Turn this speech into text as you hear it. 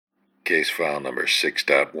Case file number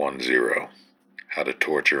 6.10. How to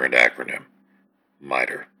torture an acronym.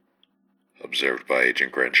 MITRE. Observed by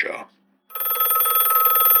Agent Crenshaw.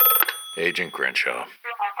 Agent Crenshaw.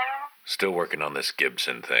 Still working on this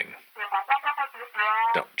Gibson thing.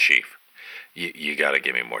 No, Chief. You gotta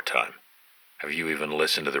give me more time. Have you even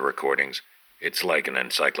listened to the recordings? It's like an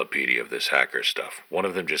encyclopedia of this hacker stuff. One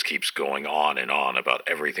of them just keeps going on and on about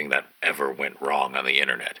everything that ever went wrong on the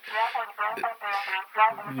internet.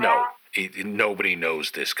 No, nobody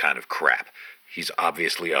knows this kind of crap. He's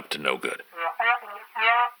obviously up to no good.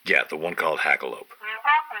 Yeah, the one called Hackalope.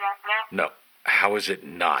 No, how is it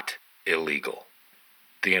not illegal?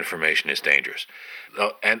 The information is dangerous.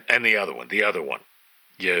 Oh, and the other one.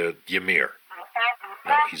 Ymir.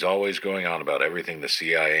 No, he's always going on about everything the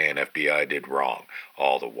CIA and FBI did wrong.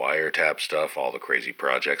 All the wiretap stuff, all the crazy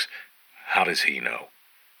projects. How does he know?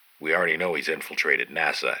 We already know he's infiltrated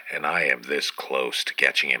NASA, and I am this close to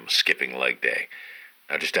catching him skipping leg day.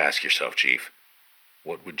 Now just ask yourself, Chief,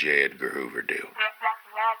 what would J. Edgar Hoover do?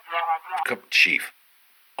 Come, Chief,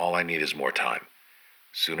 all I need is more time.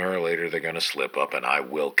 Sooner or later they're gonna slip up, and I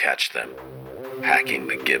will catch them. Hacking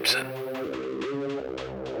the Gibson.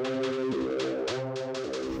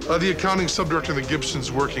 The accounting subdirector of the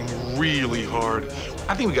Gibson's working really hard.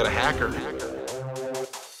 I think we got a hacker.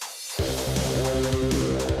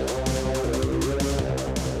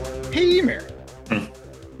 Hey, Ymir.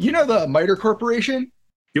 You know the MITRE Corporation?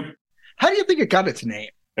 Yep. How do you think it got its name?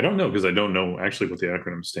 I don't know, because I don't know actually what the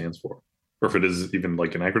acronym stands for. Or if it is even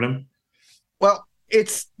like an acronym. Well,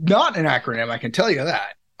 it's not an acronym, I can tell you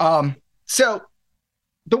that. So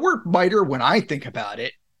the word MITRE, when I think about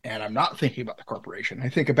it, and I'm not thinking about the corporation, I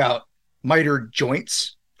think about miter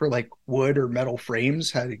joints for like wood or metal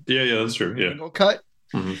frames. Yeah, that's true. Yeah. Angle cut.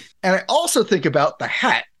 Mm-hmm. And I also think about the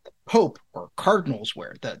hat the Pope or cardinals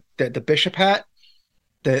wear, the bishop hat.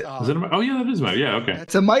 Is it oh, yeah, that is MITRE. Yeah, okay.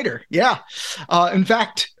 That's a MITRE. Yeah. In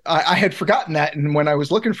fact, I had forgotten that. And when I was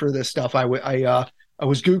looking for this stuff, I was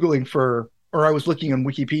Googling I was looking on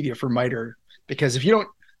Wikipedia for MITRE, because if you don't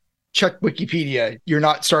check Wikipedia, you're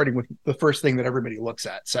not starting with the first thing that everybody looks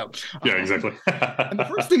at. So yeah, exactly. And the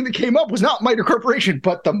first thing that came up was not MITRE Corporation,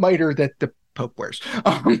 but the MITRE that the Pope wears.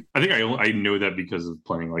 I think I know that because of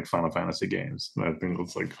playing like Final Fantasy games. I think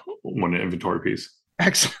it's like one inventory piece.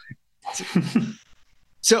 Excellent.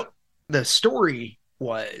 So the story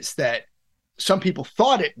was that some people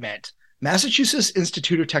thought it meant Massachusetts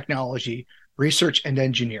Institute of Technology, Research and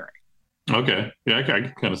Engineering. Okay. Yeah, I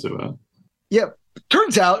can kind of see that. Yeah.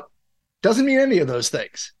 Turns out, doesn't mean any of those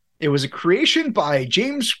things. It was a creation by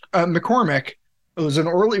James McCormick, who was an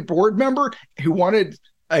early board member who wanted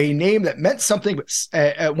a name that meant something,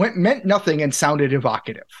 but meant nothing and sounded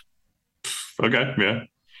evocative. Okay, yeah.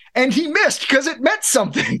 And he missed because it meant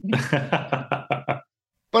something.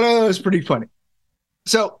 But it was pretty funny.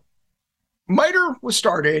 So MITRE was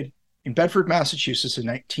started in Bedford, Massachusetts in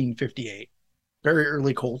 1958, very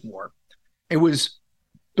early Cold War. It was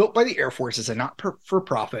built by the Air Force as a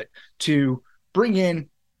not-for-profit to bring in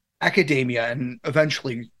academia and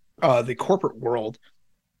eventually the corporate world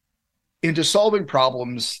into solving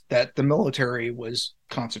problems that the military was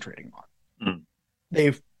concentrating on. Mm.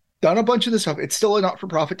 They've done a bunch of this stuff. It's still a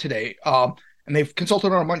not-for-profit today, and they've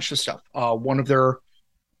consulted on a bunch of stuff. One of their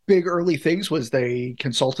big early things was they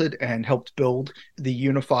consulted and helped build the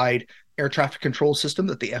unified air traffic control system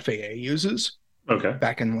that the FAA uses. Okay.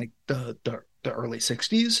 Back in like the early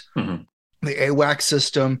 60s. Mm-hmm. The AWACS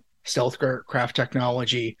system, stealth craft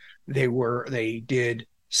technology, they did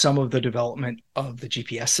some of the development of the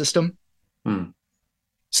GPS system. Mm.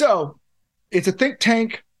 So it's a think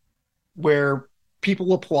tank where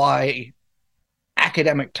people apply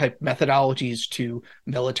academic type methodologies to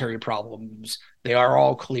military problems. They are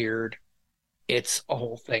all cleared. It's a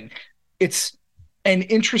whole thing. It's an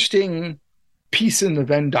interesting piece in the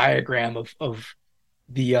Venn diagram of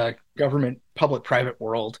the government public-private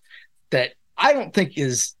world that I don't think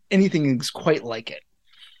is anything is quite like it.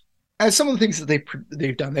 As some of the things that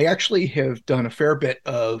they've done, they actually have done a fair bit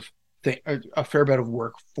of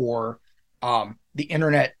work for the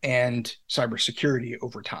internet and cybersecurity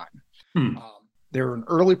over time. Hmm. They were an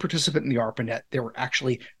early participant in the ARPANET. They were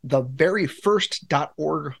actually the very first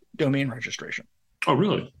 .org domain registration. Oh,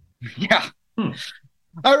 really? Yeah. Hmm.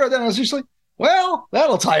 I read that and I was just like, well,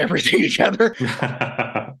 that'll tie everything together.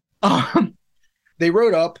 They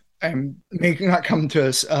wrote up, and may not come to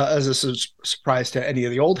us as a surprise to any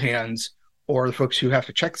of the old hands or the folks who have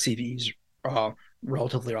to check CVs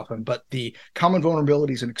relatively often, but the Common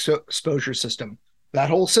Vulnerabilities and Exposure System, that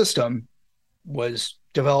whole system was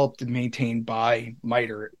developed and maintained by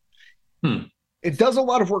MITRE. Hmm. It does a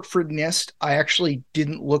lot of work for NIST. I actually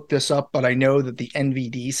didn't look this up, but I know that the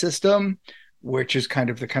NVD system, which is kind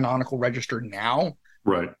of the canonical register now,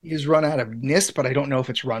 is run out of NIST, but I don't know if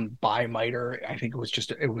it's run by MITRE. I think it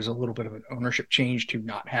was a little bit of an ownership change to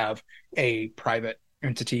not have a private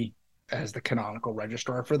entity as the canonical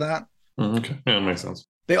registrar for that. Okay, yeah, that makes sense.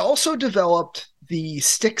 They also developed the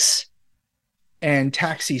STIX and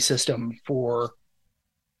TAXI system for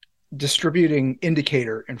distributing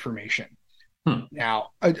indicator information.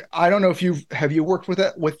 Now, I don't know if have you worked with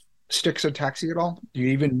it with STIX and TAXI at all? Do you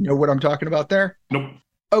even know what I'm talking about there? Nope.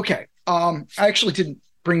 Okay. I actually didn't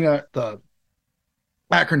bring the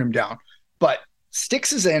acronym down, but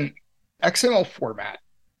STIX is an XML format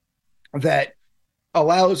that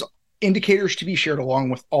allows indicators to be shared along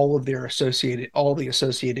with all the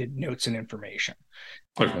associated notes and information.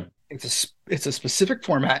 Okay. It's a specific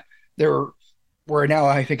format. Where now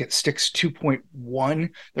I think it STIX 2.1,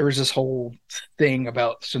 there was this whole thing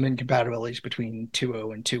about some incompatibilities between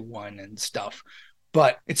 2.0 and 2.1 and stuff.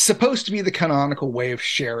 But it's supposed to be the canonical way of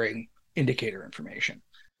sharing indicator information.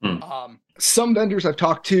 Some vendors I've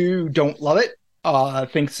talked to don't love it,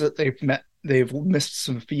 thinks that they've missed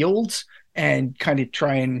some fields and kind of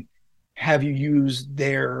try and have you use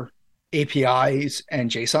their APIs and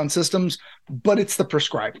JSON systems, but it's the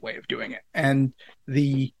prescribed way of doing it. And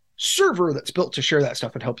the server that's built to share that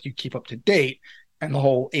stuff and help you keep up to date, and the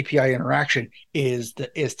whole API interaction is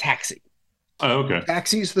TAXI. Oh, okay.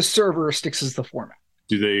 TAXI is the server, STIX is the format.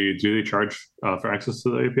 Do they charge for access to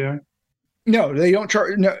the API? No, they don't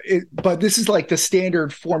charge. No, but this is like the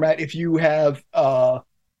standard format. If you are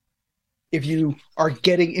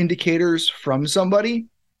getting indicators from somebody,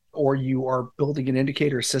 or you are building an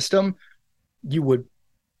indicator system, you would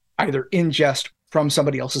either ingest from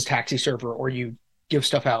somebody else's TAXI server, or you give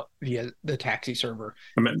stuff out via the TAXI server.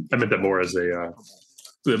 I meant that more as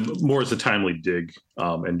a timely dig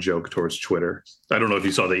and joke towards Twitter. I don't know if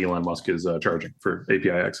you saw that Elon Musk is charging for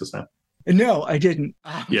API access now. No, I didn't.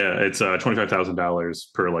 Yeah, it's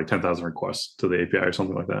 $25,000 per like 10,000 requests to the API or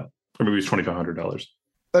something like that. Or maybe it's $2,500.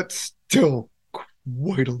 That's still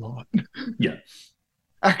quite a lot. Yeah.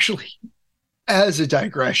 Actually, as a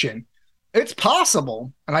digression, it's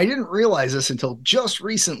possible, and I didn't realize this until just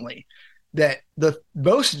recently, that the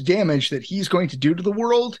most damage that he's going to do to the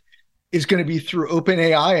world is going to be through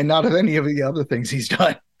OpenAI and not of any of the other things he's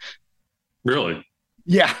done. Really?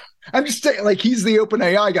 Yeah. I'm just saying, like, he's the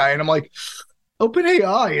OpenAI guy, and I'm like,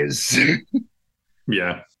 OpenAI is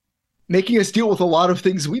yeah, making us deal with a lot of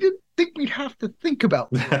things we didn't think we'd have to think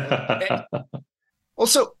about.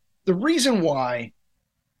 Also, the reason why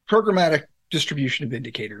programmatic distribution of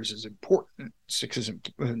indicators is important, STIX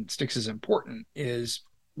is important, is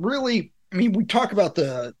really, I mean, we talk about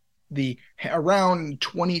the around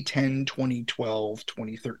 2010, 2012,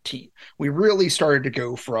 2013. We really started to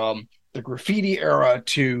go from the graffiti era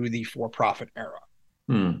to the for-profit era.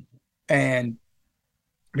 And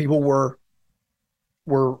people were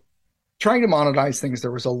trying to monetize things.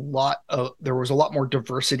 There was a lot more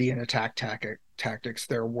diversity in attack tactics.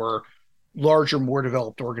 There were larger, more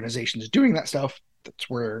developed organizations doing that stuff. That's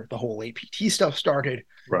where the whole APT stuff started.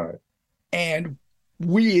 Right. And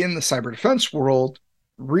we in the cyber defense world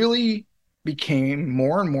really became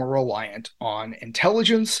more and more reliant on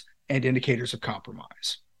intelligence and indicators of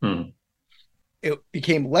compromise. It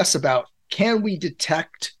became less about, can we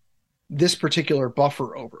detect this particular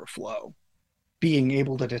buffer overflow, being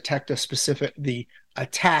able to detect the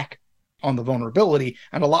attack on the vulnerability,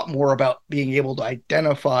 and a lot more about being able to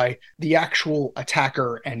identify the actual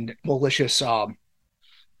attacker and malicious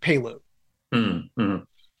payload.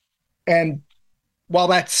 And while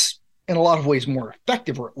that's in a lot of ways more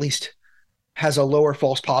effective, or at least has a lower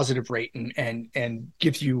false positive rate and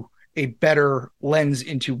gives you a better lens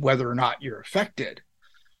into whether or not you're affected,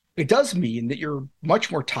 it does mean that you're much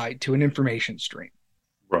more tied to an information stream.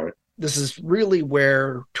 Right. This is really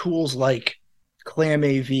where tools like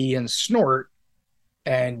ClamAV and Snort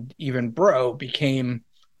and even Bro became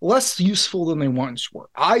less useful than they once were.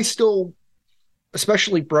 I still,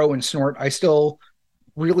 especially Bro and Snort, I still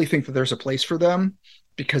really think that there's a place for them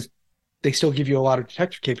because they still give you a lot of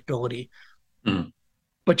detective capability.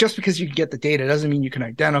 But just because you can get the data doesn't mean you can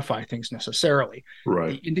identify things necessarily.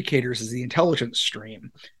 Right. The indicators is the intelligence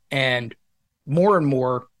stream. And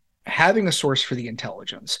more having a source for the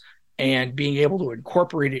intelligence and being able to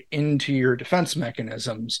incorporate it into your defense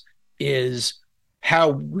mechanisms is how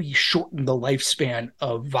we shorten the lifespan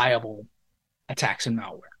of viable attacks and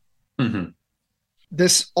malware.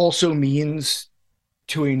 This also means,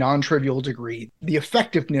 to a non-trivial degree, the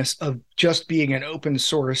effectiveness of just being an open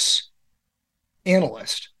source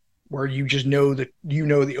analyst where you just know that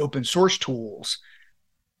the open source tools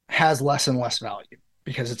has less and less value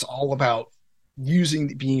because it's all about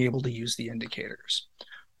being able to use the indicators.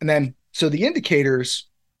 And then, so the indicators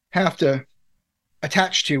have to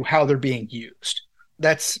attach to how they're being used.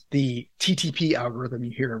 That's the TTP algorithm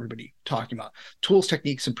you hear everybody talking about, tools,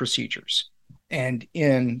 techniques, and procedures. And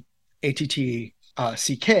in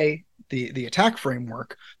ATT&CK, the attack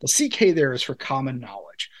framework, the CK there is for common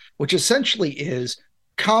knowledge, which essentially is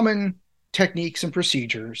common techniques and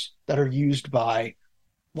procedures that are used by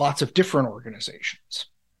lots of different organizations.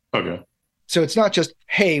 Okay. So it's not just,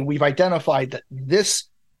 hey, we've identified that this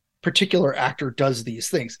particular actor does these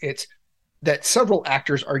things. It's that several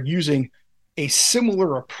actors are using a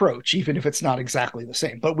similar approach, even if it's not exactly the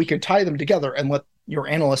same. But we can tie them together and let your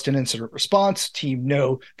analyst and incident response team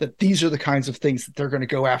know that these are the kinds of things that they're going to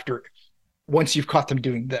go after once you've caught them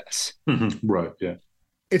doing this. Mm-hmm. Right, yeah.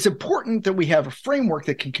 It's important that we have a framework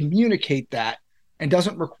that can communicate that and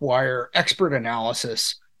doesn't require expert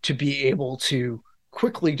analysis to be able to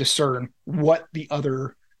quickly discern what the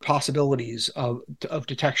other possibilities of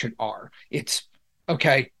detection are. It's,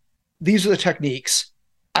 okay, these are the techniques.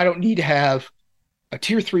 I don't need to have a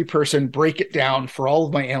tier 3 person break it down for all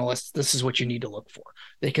of my analysts. This is what you need to look for.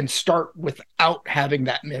 They can start without having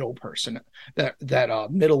that middle person, that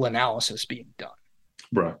middle analysis being done.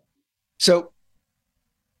 Right. So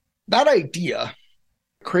that idea,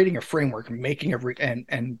 creating a framework, making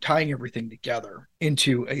and tying everything together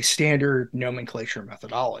into a standard nomenclature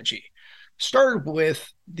methodology, started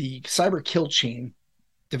with the cyber kill chain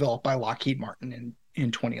developed by Lockheed Martin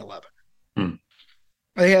in 2011.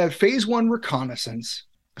 They had phase 1 reconnaissance,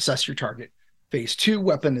 assess your target. Phase 2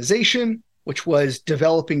 weaponization, which was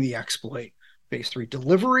developing the exploit. Phase 3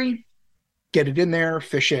 delivery, get it in there,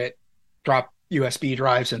 fish it, drop USB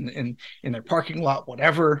drives in their parking lot,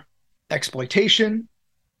 whatever. Exploitation,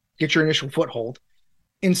 get your initial foothold.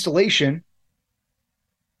 Installation,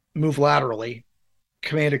 move laterally.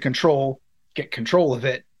 Command and control, get control of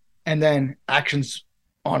it. And then actions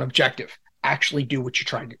on objective. Actually do what you're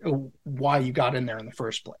trying to, why you got in there in the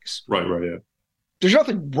first place. Right, yeah. There's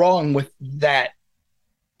nothing wrong with that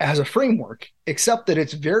as a framework, except that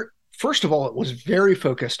it's first of all, it was very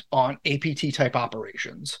focused on APT type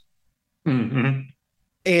operations. Mm-hmm.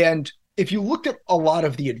 And if you looked at a lot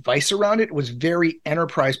of the advice around it, it was very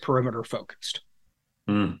enterprise perimeter focused.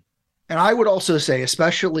 Mm. And I would also say,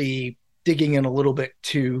 especially digging in a little bit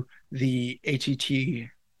to the ATT,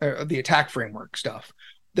 the attack framework stuff,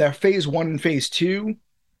 the phase 1 and phase 2,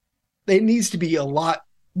 it needs to be a lot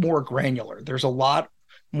more granular. There's a lot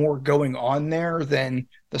more going on there than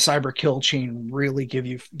the cyber kill chain really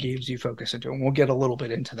gives you focus into. And we'll get a little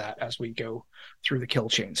bit into that as we go through the kill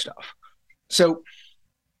chain stuff. So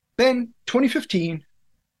then 2015,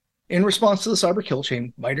 in response to the cyber kill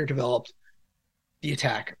chain, MITRE developed the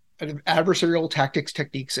attack, adversarial tactics,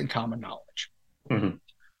 techniques, and common knowledge.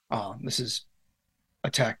 Mm-hmm. This is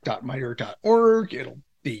attack.mitre.org.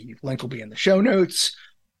 The link will be in the show notes.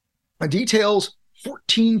 It details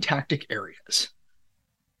 14 tactic areas.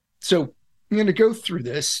 So I'm going to go through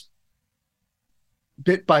this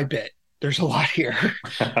bit by bit. There's a lot here.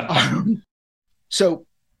 So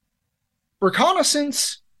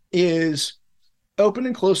reconnaissance is open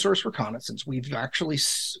and closed source reconnaissance. We've actually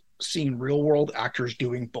seen real world actors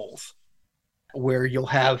doing both, where you'll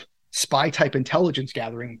have spy type intelligence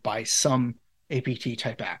gathering by some APT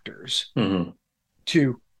type actors. Mm-hmm.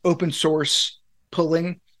 To open source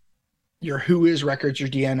pulling your WHOIS records, your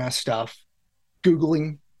DNS stuff,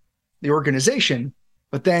 Googling the organization,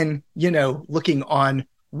 but then, looking on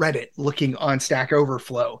Reddit, looking on Stack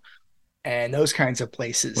Overflow and those kinds of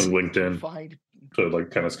places. On LinkedIn. To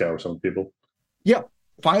kind of scour some people. Yeah.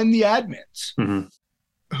 Find the admins.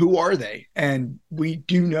 Mm-hmm. Who are they? And we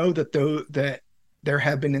do know that there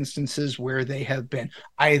have been instances where they have been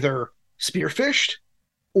either spearphished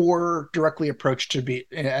or directly approached to be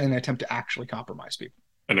an attempt to actually compromise people.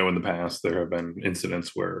 I know in the past there have been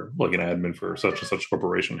incidents where an admin for such and such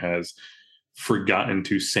corporation has forgotten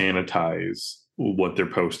to sanitize what they're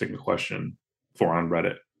posting the question for on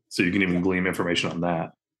Reddit. So you can even glean information on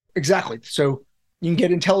that. Exactly. So you can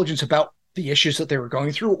get intelligence about the issues that they were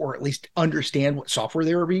going through, or at least understand what software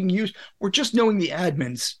they were being used, or just knowing the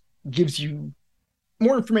admins gives you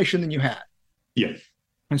more information than you had. Yeah.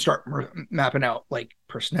 And start mapping out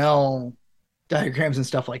personnel diagrams and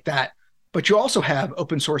stuff like that. But you also have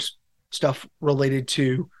open source stuff related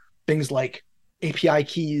to things like API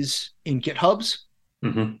keys in GitHubs,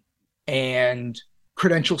 mm-hmm. and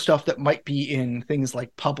credential stuff that might be in things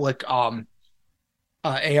like public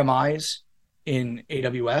AMIs in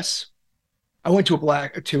AWS. I went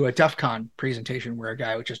to a DEF CON presentation where a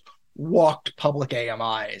guy was just walked public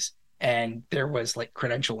AMIs and there was like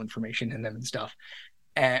credential information in them and stuff.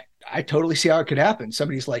 And I totally see how it could happen.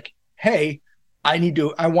 Somebody's like, hey, I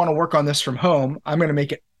want to work on this from home. I'm going to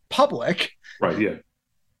make it public. Right. Yeah.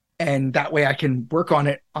 And that way I can work on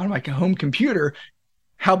it on my home computer.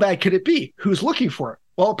 How bad could it be? Who's looking for it?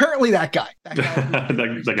 Well, apparently that guy.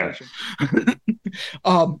 That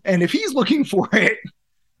guy. And if he's looking for it,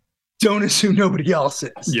 don't assume nobody else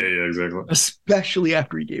is. Yeah, exactly. Especially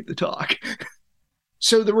after he gave the talk.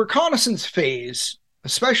 So the reconnaissance phase,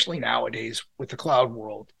 especially nowadays with the cloud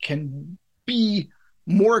world, can be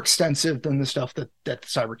more extensive than the stuff that the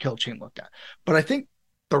cyber kill chain looked at. But I think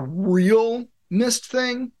the real missed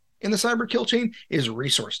thing in the cyber kill chain is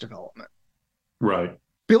resource development. Right.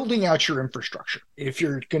 Building out your infrastructure. If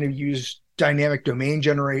you're going to use dynamic domain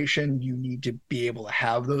generation, you need to be able to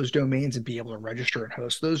have those domains and be able to register and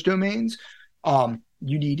host those domains. You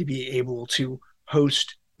need to be able to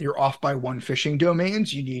host your off-by-one phishing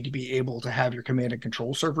domains. You need to be able to have your command and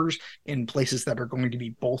control servers in places that are going to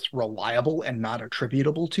be both reliable and not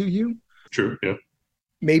attributable to you. True. Yeah.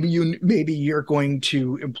 Maybe you're going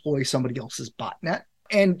to employ somebody else's botnet.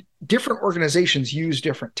 And different organizations use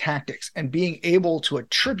different tactics, and being able to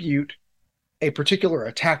attribute a particular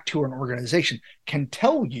attack to an organization can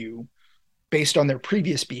tell you, based on their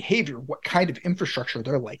previous behavior, what kind of infrastructure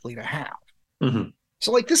they're likely to have. Mm-hmm.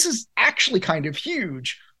 So like this is actually kind of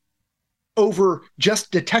huge over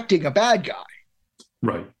just detecting a bad guy.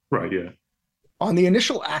 Right, yeah. On the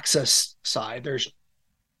initial access side, there's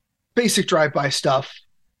basic drive-by stuff,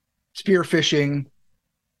 spear phishing,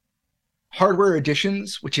 hardware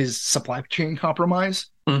additions, which is supply chain compromise.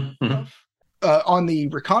 Mm-hmm. On the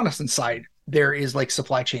reconnaissance side, there is like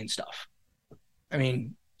supply chain stuff. I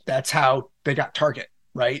mean, that's how they got Target,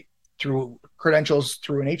 right? Through credentials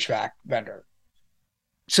through an HVAC vendor.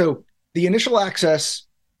 So the initial access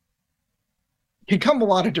can come a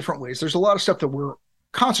lot of different ways. There's a lot of stuff that we're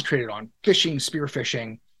concentrated on: phishing, spear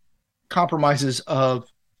phishing, compromises of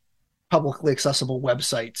publicly accessible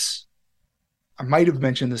websites. I might have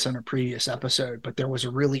mentioned this in a previous episode, but there was a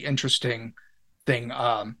really interesting thing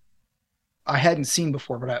I hadn't seen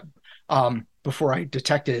before, but before I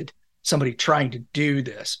detected somebody trying to do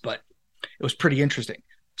this, but it was pretty interesting.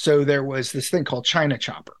 So there was this thing called China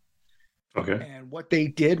Chopper. Okay. And what they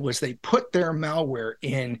did was they put their malware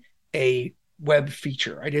in a web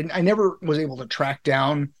feature. I never was able to track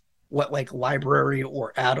down what like library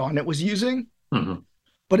or add-on it was using,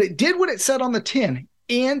 but it did what it said on the tin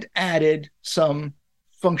and added some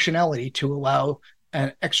functionality to allow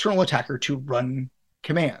an external attacker to run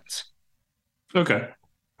commands. Okay.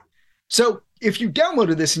 So if you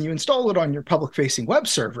downloaded this and you install it on your public-facing web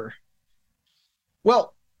server,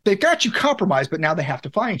 well, they've got you compromised, but now they have to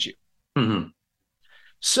find you. Mm-hmm.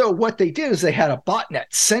 So what they did is they had a botnet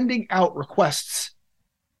sending out requests,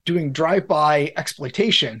 doing drive-by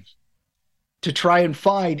exploitation to try and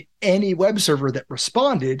find any web server that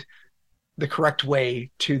responded the correct way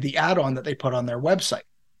to the add-on that they put on their website.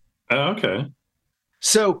 Okay.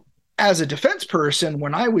 So as a defense person,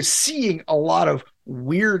 when I was seeing a lot of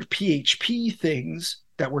weird PHP things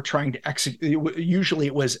that were trying to execute, usually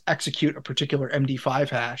it was execute a particular MD5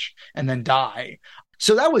 hash and then die.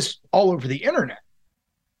 So that was all over the internet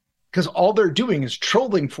because all they're doing is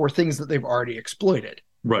trolling for things that they've already exploited.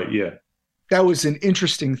 Right, yeah. That was an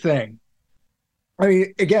interesting thing. I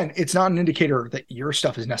mean, again, it's not an indicator that your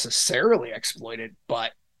stuff is necessarily exploited,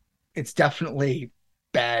 but it's definitely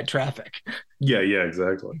bad traffic. Yeah,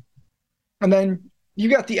 exactly. And then you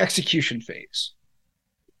got the execution phase.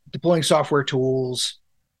 Deploying software tools,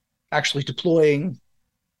 actually deploying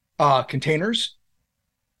containers,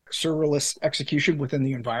 serverless execution within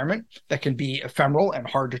the environment that can be ephemeral and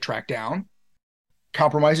hard to track down.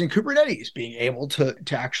 Compromising Kubernetes, being able to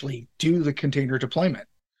actually do the container deployment.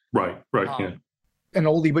 Right, yeah. An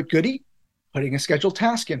oldie but goodie, putting a scheduled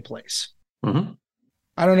task in place. Mm-hmm.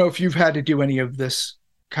 I don't know if you've had to do any of this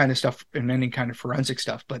kind of stuff in any kind of forensic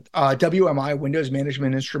stuff, but WMI, Windows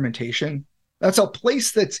Management Instrumentation, that's a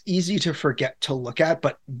place that's easy to forget to look at,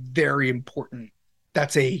 but very important.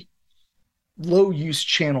 That's a low use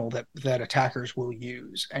channel that attackers will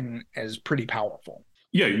use and is pretty powerful.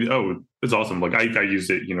 Yeah. Oh, it's awesome. Like I used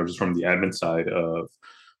it, just from the admin side of,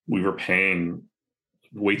 we were paying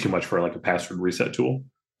way too much for like a password reset tool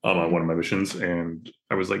on one of my missions. And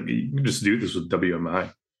I was like, you can just do this with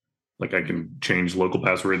WMI. Like I can change local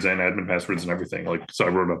passwords and admin passwords and everything. Like, so I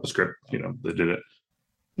wrote up a script, that did it.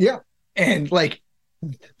 Yeah. And like,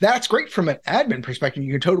 that's great from an admin perspective.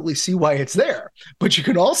 You can totally see why it's there, but you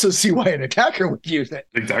can also see why an attacker would use it.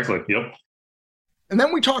 Exactly. Yep. And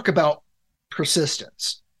then we talk about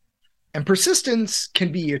persistence. And persistence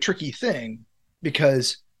can be a tricky thing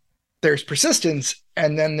because there's persistence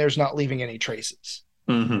and then there's not leaving any traces.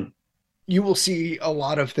 Mm-hmm. You will see a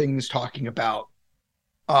lot of things talking about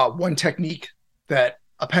one technique that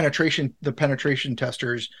the penetration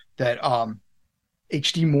testers that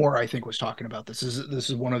HD Moore, I think, was talking about. This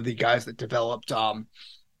is one of the guys that developed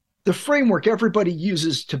the framework everybody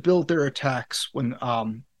uses to build their attacks when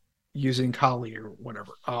using Kali or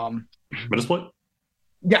whatever. Metasploit?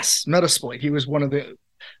 Yes, Metasploit. He was one of the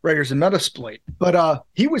writers in Metasploit. But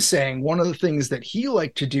he was saying one of the things that he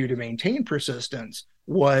liked to do to maintain persistence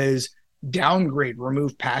was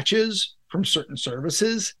remove patches from certain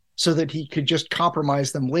services so that he could just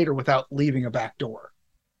compromise them later without leaving a back door.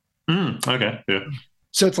 Okay, yeah.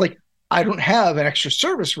 So it's like, I don't have an extra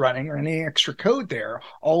service running or any extra code there.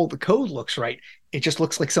 All the code looks right. It just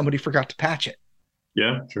looks like somebody forgot to patch it.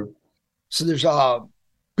 Yeah, true. So there's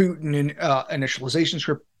boot and initialization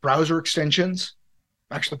script, browser extensions.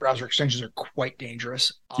 Actually, browser extensions are quite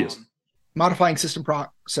dangerous. Yes. Modifying system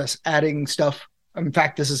process, adding stuff. In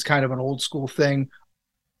fact, this is kind of an old school thing.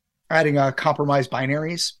 Adding compromised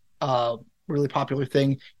binaries. Really popular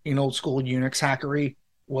thing in old school Unix hackery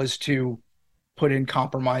was to put in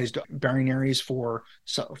compromised binaries for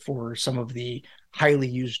some of the highly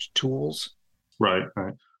used tools. Right.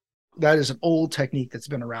 That is an old technique that's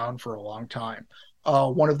been around for a long time.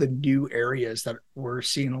 One of the new areas that we're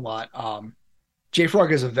seeing a lot.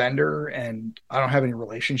 JFrog is a vendor, and I don't have any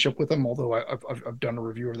relationship with them, although I've done a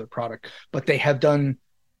review of their product. But they have done,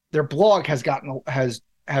 their blog has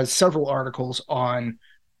several articles on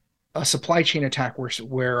a supply chain attack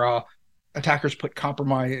where attackers put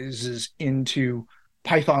compromises into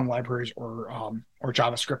Python libraries or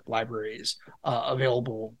JavaScript libraries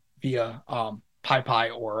available via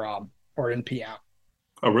PyPy or NPM.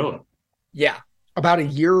 Oh, really? Yeah. About a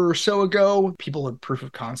year or so ago, people had proof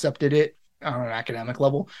of concepted it on an academic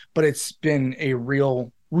level, but it's been a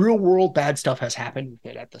real world bad stuff has happened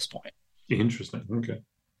with it at this point. Interesting. Okay.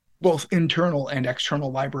 Both internal and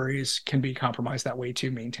external libraries can be compromised that way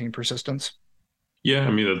to maintain persistence. Yeah,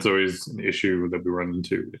 I mean, that's always an issue that we run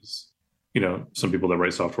into is, some people that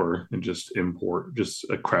write software and just import just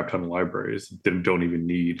a crap ton of libraries that don't even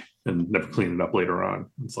need and never clean it up later on.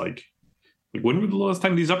 It's like when was the last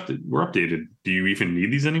time these were updated? Do you even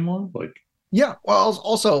need these anymore? Yeah. Well,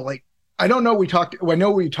 also, I don't know. I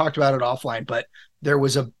know we talked about it offline, but there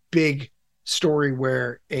was a big story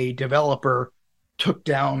where a developer took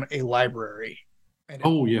down a library and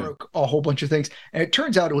broke a whole bunch of things. And it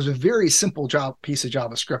turns out it was a very simple piece of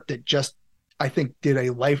JavaScript that just, I think, did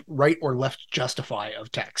a right or left justify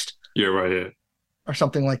of text. Yeah, right. Yeah. Or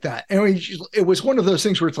something like that. And it was one of those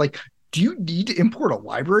things where it's like, do you need to import a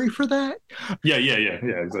library for that? Yeah,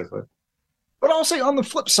 exactly. But I'll say on the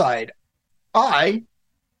flip side, I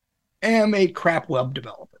am a crap web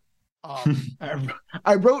developer.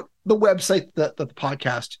 I wrote the website that the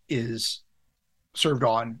podcast is served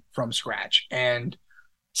on from scratch. And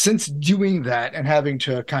since doing that and having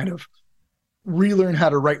to kind of relearn how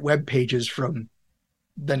to write web pages from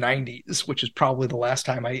the 90s, which is probably the last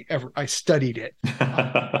time I studied it,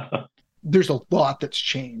 there's a lot that's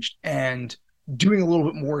changed. And doing a little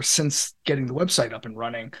bit more since getting the website up and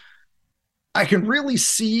running, I can really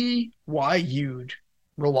see why you'd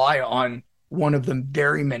rely on one of the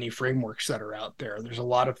very many frameworks that are out there. There's a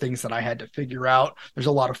lot of things that I had to figure out. There's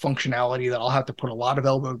a lot of functionality that I'll have to put a lot of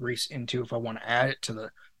elbow grease into if I want to add it to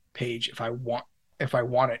the page, if I want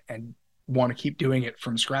it and want to keep doing it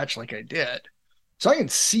from scratch like I did. So I can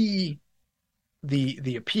see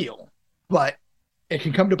the appeal, but it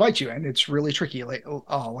can come to bite you, and it's really tricky.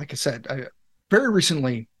 Like I said, very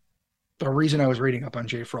recently, the reason I was reading up on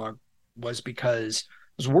JFrog was because I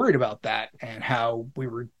was worried about that and how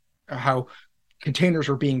containers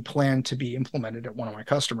were being planned to be implemented at one of my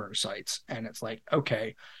customer sites. And it's like,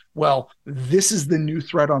 okay, well, this is the new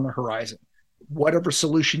threat on the horizon. Whatever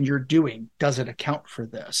solution you're doing, does it account for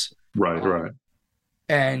this? Right.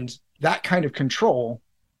 And that kind of control,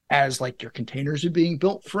 as like your containers are being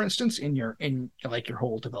built, for instance, in your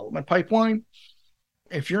whole development pipeline,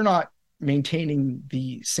 if you're not maintaining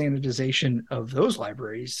the sanitization of those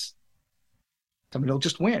libraries, somebody will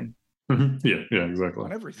just win. Mm-hmm. Yeah, exactly.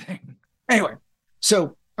 On everything. Anyway,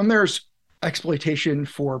 so there's exploitation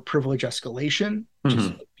for privilege escalation, which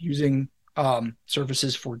is abusing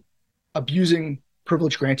services for abusing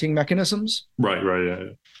privilege granting mechanisms. Right, yeah.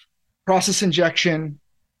 Process injection,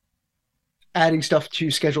 adding stuff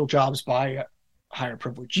to scheduled jobs by higher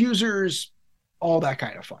privilege users, all that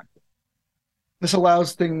kind of fun. This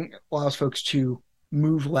allows folks to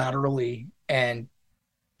move laterally and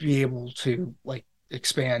be able to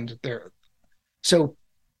expand their. So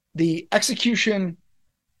The execution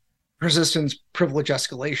resistance privilege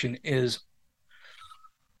escalation is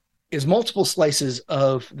multiple slices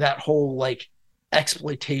of that whole like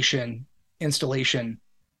exploitation installation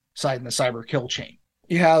side in the cyber kill chain.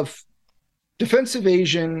 You have defense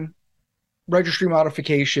evasion, registry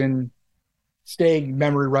modification, staying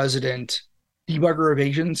memory resident, debugger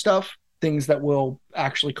evasion stuff, things that will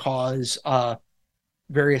actually cause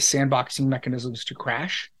various sandboxing mechanisms to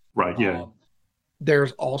crash. Right, yeah.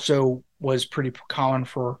 There's also was pretty common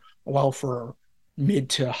for a while for mid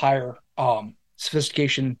to higher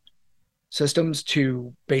sophistication systems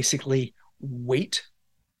to basically wait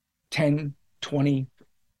 10, 20,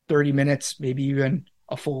 30 minutes, maybe even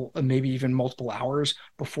multiple hours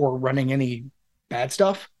before running any bad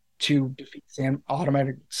stuff to defeat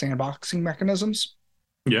automatic sandboxing mechanisms.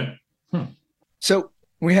 Yeah. So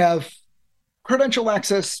we have credential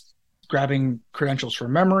access, grabbing credentials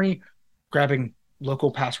from memory, grabbing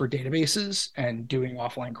local password databases and doing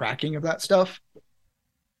offline cracking of that stuff.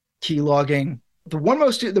 Key logging. The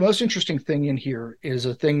most interesting thing in here is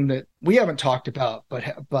a thing that we haven't talked about, but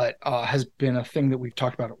has been a thing that we've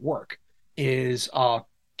talked about at work, is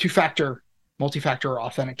two-factor, multi-factor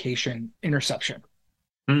authentication interception.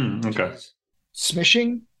 Okay.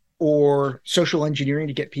 Smishing or social engineering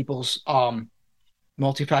to get people's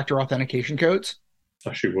multi-factor authentication codes.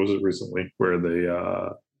 Actually, what was it recently where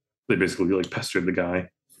they basically like pestered the guy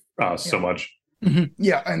so much? Mm-hmm.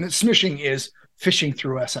 Yeah, and the smishing is phishing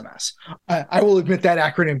through SMS. I will admit that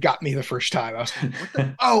acronym got me the first time. I was like, what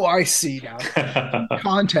the? Oh, I see now.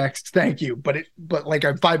 Context, thank you. But like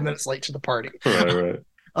I'm 5 minutes late to the party. Right.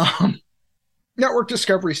 Network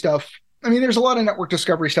discovery stuff. I mean, there's a lot of network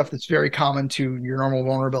discovery stuff that's very common to your normal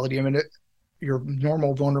vulnerability. Your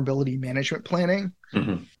normal vulnerability management planning.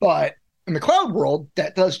 Mm-hmm. But in the cloud world,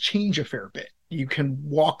 that does change a fair bit. You can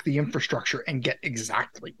walk the infrastructure and get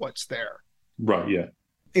exactly what's there. Right, yeah.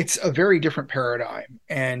 It's a very different paradigm.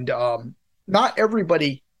 And not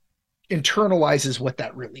everybody internalizes what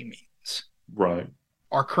that really means. Right.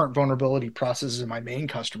 Our current vulnerability processes in my main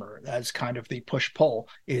customer, that's kind of the push-pull,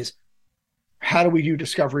 is how do we do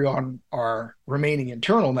discovery on our remaining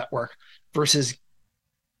internal network versus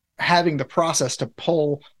having the process to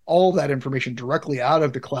pull all that information directly out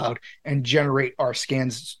of the cloud and generate our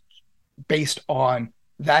scans based on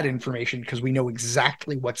that information because we know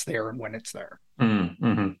exactly what's there and when it's there.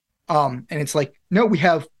 Mm-hmm. And it's like, no, we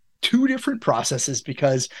have two different processes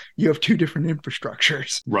because you have two different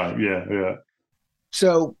infrastructures. Right. Yeah.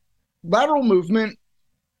 So lateral movement,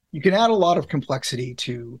 you can add a lot of complexity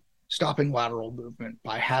to stopping lateral movement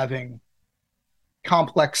by having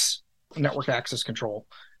complex network access control.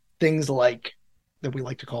 Things like that we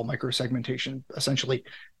like to call microsegmentation. Essentially,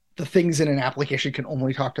 the things in an application can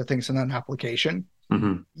only talk to things in an application.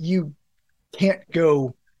 Mm-hmm. You can't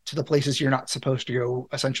go to the places you're not supposed to go,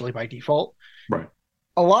 essentially by default. Right.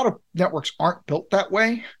 A lot of networks aren't built that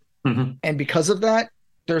way. Mm-hmm. And because of that,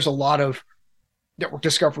 there's a lot of network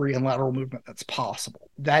discovery and lateral movement that's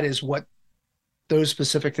possible. That is what those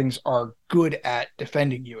specific things are good at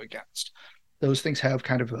defending you against. Those things have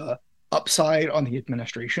kind of a upside on the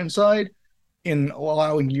administration side in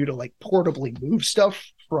allowing you to like portably move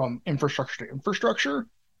stuff from infrastructure to infrastructure.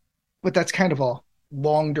 But that's kind of a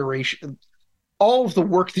long duration. All of the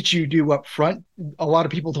work that you do up front, a lot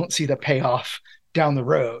of people don't see the payoff down the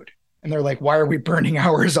road. And they're like, why are we burning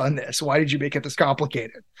hours on this? Why did you make it this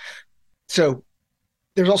complicated? So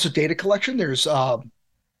there's also data collection. There's man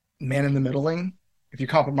in the middling. If you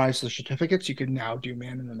compromise the certificates, you can now do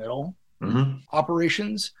man in the middle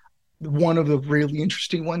operations. One of the really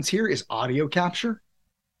interesting ones here is audio capture.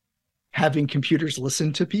 Having computers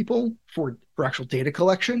listen to people for actual data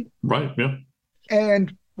collection. Right, yeah.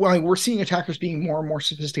 And we're seeing attackers being more and more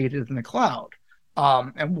sophisticated in the cloud.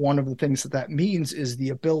 And one of the things that means is the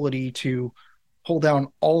ability to pull down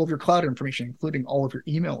all of your cloud information, including all of your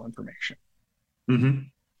email information. Mm-hmm.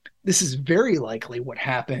 This is very likely what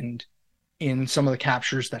happened in some of the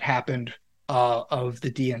captures that happened of the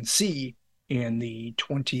DNC in the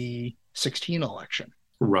 2016 election.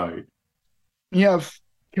 Right. You have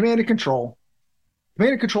command and control.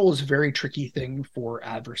 Command and control is a very tricky thing for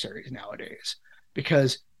adversaries nowadays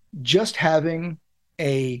because just having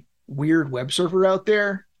a weird web server out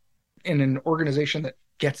there in an organization that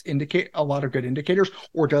gets a lot of good indicators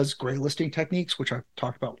or does gray listing techniques, which I've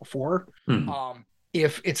talked about before.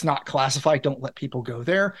 If it's not classified, don't let people go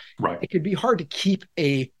there. Right. It could be hard to keep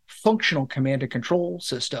a functional command and control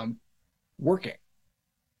system working.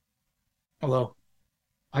 Although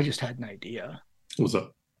I just had an idea. What's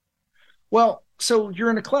up? Well, so you're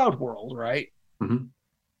in a cloud world, right? Mm-hmm.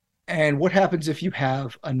 And what happens if you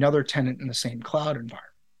have another tenant in the same cloud environment?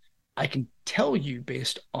 I can tell you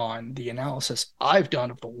based on the analysis I've done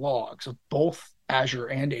of the logs of both Azure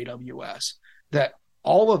and AWS that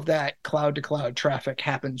all of that cloud-to-cloud traffic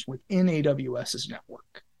happens within AWS's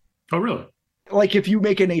network. Oh, really? Like if you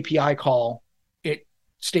make an API call, it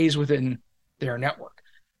stays within their network.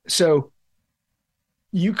 So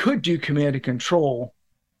you could do command and control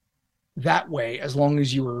that way as long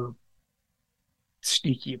as you were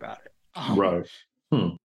sneaky about it. Right.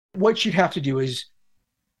 What you'd have to do is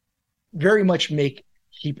very much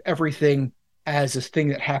keep everything as a thing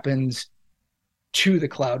that happens to the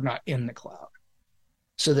cloud, not in the cloud,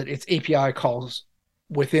 so that it's API calls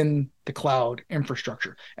within the cloud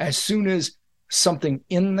infrastructure. As soon as something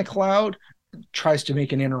in the cloud tries to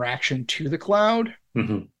make an interaction to the cloud,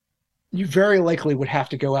 you very likely would have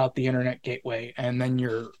to go out the internet gateway, and then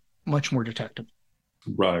you're much more detectable.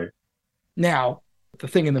 Right. Now, the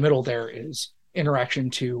thing in the middle there is interaction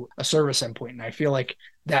to a service endpoint. And I feel like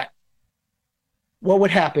that, what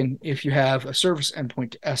would happen if you have a service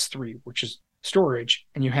endpoint to S3, which is storage,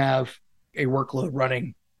 and you have a workload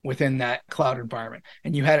running within that cloud environment,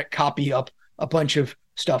 and you had it copy up a bunch of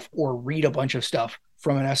stuff or read a bunch of stuff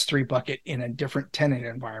from an S3 bucket in a different tenant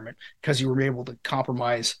environment because you were able to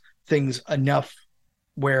compromise things enough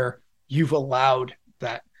where you've allowed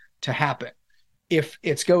that to happen. If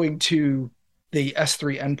it's going to the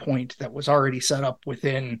S3 endpoint that was already set up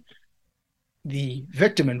within the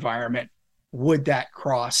victim environment, would that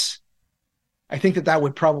cross? I think that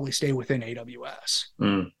would probably stay within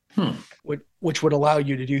AWS, which would allow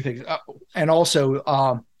you to do things. And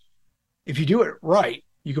also, if you do it right,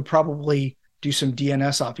 you could probably do some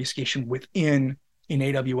DNS obfuscation in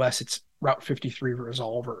AWS. It's Route 53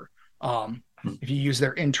 resolver. If you use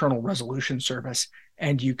their internal resolution service,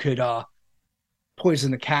 and you could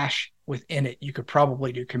poison the cache within it, you could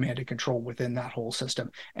probably do command and control within that whole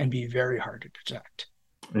system and be very hard to detect.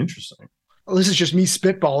 Interesting. Well, this is just me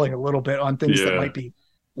spitballing a little bit on things that might be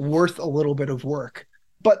worth a little bit of work.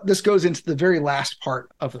 But this goes into the very last part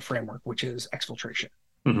of the framework, which is exfiltration.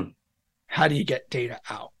 How do you get data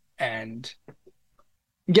out? And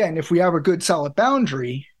again, if we have a good solid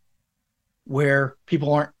boundary where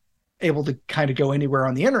people aren't able to kind of go anywhere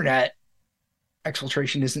on the internet,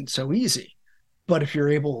 exfiltration isn't so easy. But if you're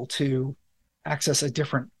able to access a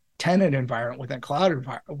different tenant environment within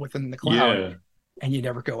the cloud, and you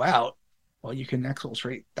never go out, well, you can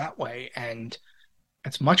exfiltrate that way, and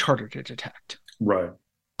it's much harder to detect. Right.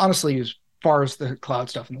 Honestly, as far as the cloud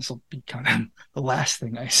stuff, and this will be kind of the last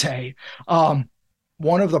thing I say,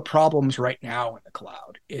 one of the problems right now in the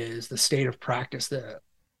cloud is the state of practice, the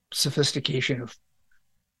sophistication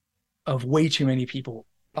of way too many people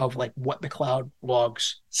of like what the cloud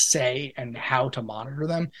logs say and how to monitor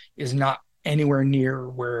them is not anywhere near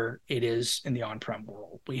where it is in the on-prem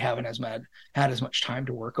world. We haven't had as much time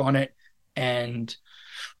to work on it, and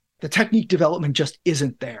the technique development just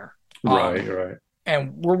isn't there. Right.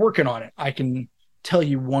 And we're working on it. I can tell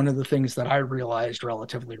you one of the things that I realized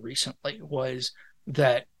relatively recently was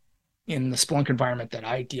that in the Splunk environment that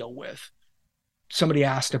I deal with, somebody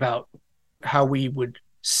asked about how we would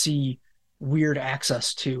see weird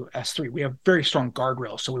access to S3. We have very strong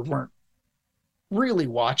guardrails, so we weren't really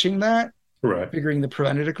watching that. Right. Figuring the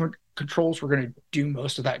preventative controls were going to do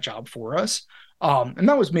most of that job for us. And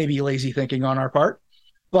that was maybe lazy thinking on our part.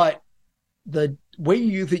 But the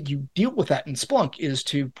way that you deal with that in Splunk is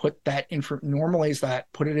to put that normalize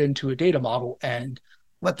that, put it into a data model, and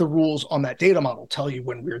let the rules on that data model tell you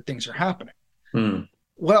when weird things are happening.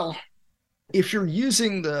 Well, if you're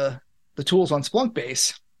using the tools on Splunk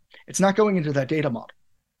base, it's not going into that data model.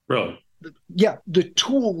 Really? Yeah, the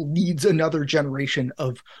tool needs another generation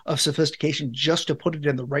of sophistication just to put it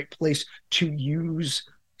in the right place to use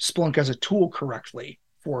Splunk as a tool correctly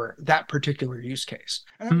for that particular use case.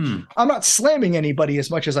 And I'm not slamming anybody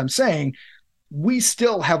as much as I'm saying we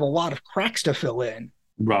still have a lot of cracks to fill in.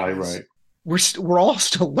 Right. We're all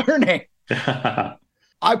still learning.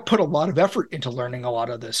 I put a lot of effort into learning a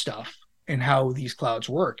lot of this stuff and how these clouds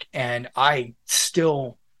work, and I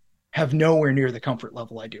still have nowhere near the comfort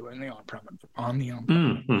level I do in the on-prem.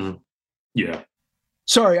 Yeah.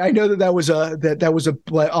 Sorry, I know that was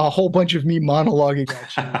a whole bunch of me monologuing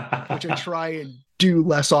at you, which I try and do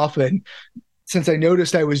less often. Since I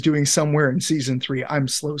noticed I was doing somewhere in season 3, I'm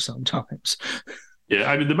slow sometimes. Yeah,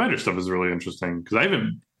 I mean, the MITRE stuff is really interesting because I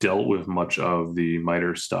haven't dealt with much of the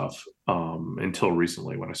MITRE stuff until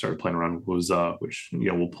recently when I started playing around with which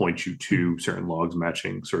will point you to certain logs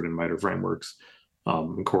matching certain MITRE frameworks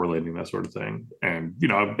and correlating that sort of thing. And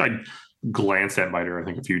I glanced at MITRE I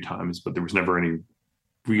think a few times, but there was never any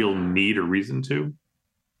real need or reason to.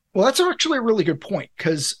 Well, that's actually a really good point,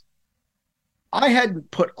 because I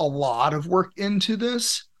hadn't put a lot of work into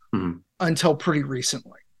this until pretty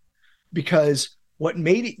recently, because what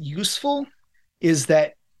made it useful is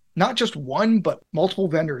that not just one, but multiple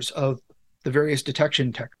vendors of the various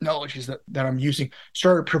detection technologies that I'm using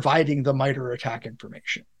started providing the MITRE attack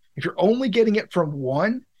information. If you're only getting it from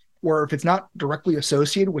one, or if it's not directly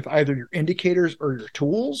associated with either your indicators or your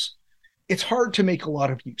tools, it's hard to make a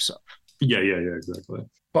lot of use of. Yeah, exactly.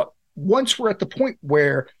 But once we're at the point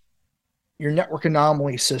where your network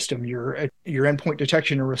anomaly system, your endpoint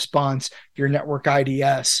detection and response, your network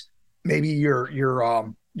IDS, maybe your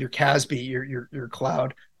CASB, your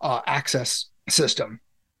cloud access system,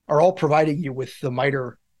 are all providing you with the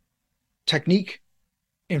MITRE technique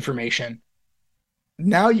information.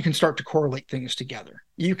 Now you can start to correlate things together.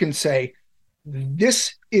 You can say,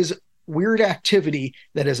 this is weird activity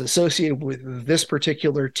that is associated with this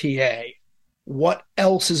particular TA. What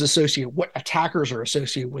else is associated? What attackers are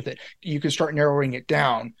associated with it? You can start narrowing it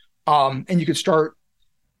down. And you can start,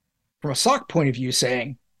 from a SOC point of view,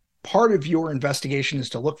 saying, part of your investigation is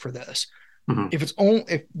to look for this. If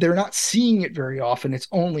they're not seeing it very often, it's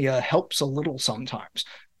only helps a little sometimes.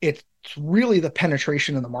 It's really the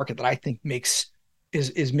penetration in the market that I think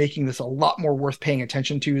is making this a lot more worth paying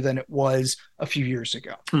attention to than it was a few years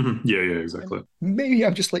ago. Yeah, exactly. And maybe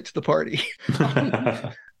I'm just late to the party.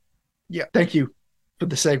 Yeah, thank you for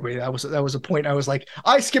the segue. That was a point. I was like,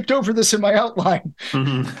 I skipped over this in my outline.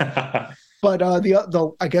 But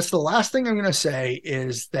I guess the last thing I'm going to say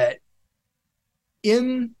is that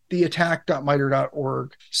in the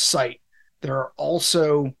attack.mitre.org site, there are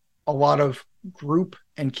also a lot of group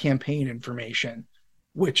and campaign information,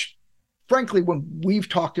 which, frankly, when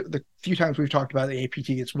the few times we've talked about the APT,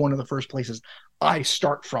 it's one of the first places I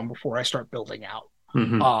start from before I start building out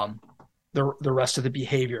the rest of the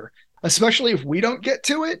behavior, especially if we don't get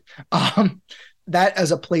to it. That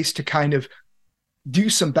as a place to kind of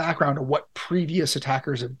do some background of what previous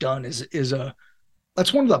attackers have done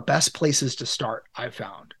that's one of the best places to start, I've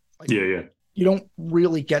found. Yeah. You don't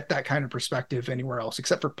really get that kind of perspective anywhere else,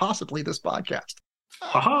 except for possibly this podcast.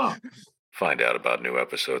 Aha! Find out about new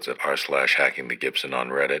episodes at r/hackingthegibson on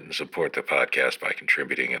Reddit, and support the podcast by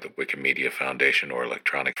contributing at the Wikimedia Foundation or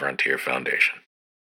Electronic Frontier Foundation.